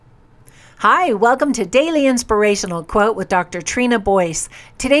Hi, welcome to Daily Inspirational Quote with Dr. Trina Boyce.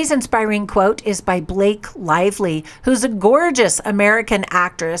 Today's inspiring quote is by Blake Lively, who's a gorgeous American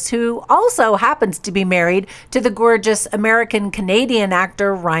actress who also happens to be married to the gorgeous American-Canadian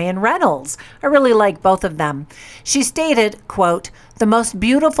actor Ryan Reynolds. I really like both of them. She stated, quote, "The most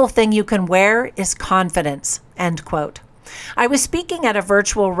beautiful thing you can wear is confidence," end quote. I was speaking at a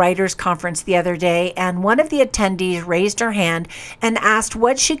virtual writers conference the other day, and one of the attendees raised her hand and asked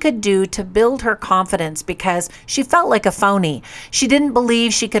what she could do to build her confidence because she felt like a phony. She didn't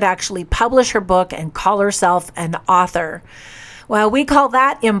believe she could actually publish her book and call herself an author. Well, we call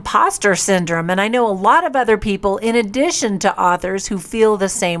that imposter syndrome, and I know a lot of other people in addition to authors who feel the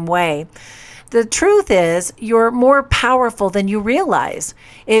same way. The truth is, you're more powerful than you realize.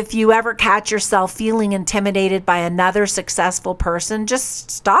 If you ever catch yourself feeling intimidated by another successful person, just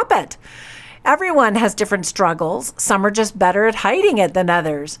stop it. Everyone has different struggles. Some are just better at hiding it than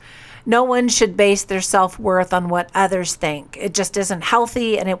others. No one should base their self-worth on what others think. It just isn't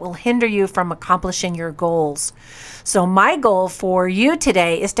healthy, and it will hinder you from accomplishing your goals. So my goal for you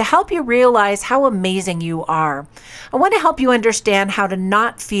today is to help you realize how amazing you are. I want to help you understand how to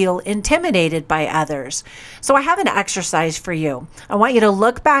not feel intimidated by others. So I have an exercise for you. I want you to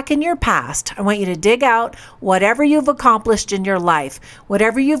look back in your past. I want you to dig out whatever you've accomplished in your life,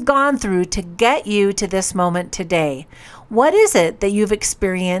 whatever you've gone through to get you to this moment today. What is it that you've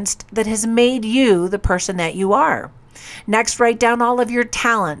experienced that has made you the person that you are? Next, write down all of your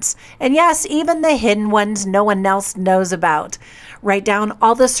talents. And yes, even the hidden ones no one else knows about. Write down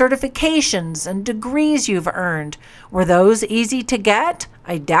all the certifications and degrees you've earned. Were those easy to get?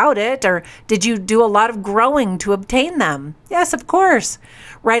 I doubt it. Or did you do a lot of growing to obtain them? Yes, of course.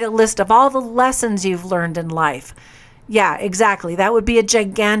 Write a list of all the lessons you've learned in life. Yeah, exactly. That would be a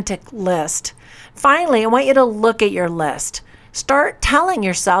gigantic list. Finally, I want you to look at your list. Start telling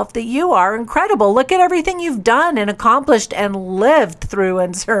yourself that you are incredible. Look at everything you've done and accomplished and lived through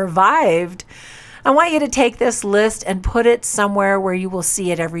and survived. I want you to take this list and put it somewhere where you will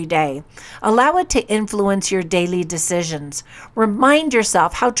see it every day. Allow it to influence your daily decisions. Remind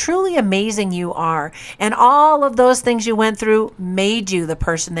yourself how truly amazing you are, and all of those things you went through made you the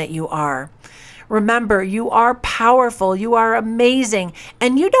person that you are. Remember, you are powerful, you are amazing,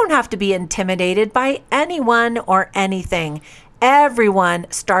 and you don't have to be intimidated by anyone or anything. Everyone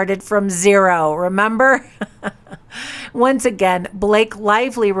started from zero, remember? Once again, Blake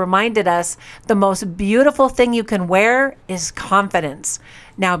Lively reminded us the most beautiful thing you can wear is confidence.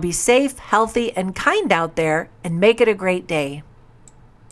 Now be safe, healthy, and kind out there, and make it a great day.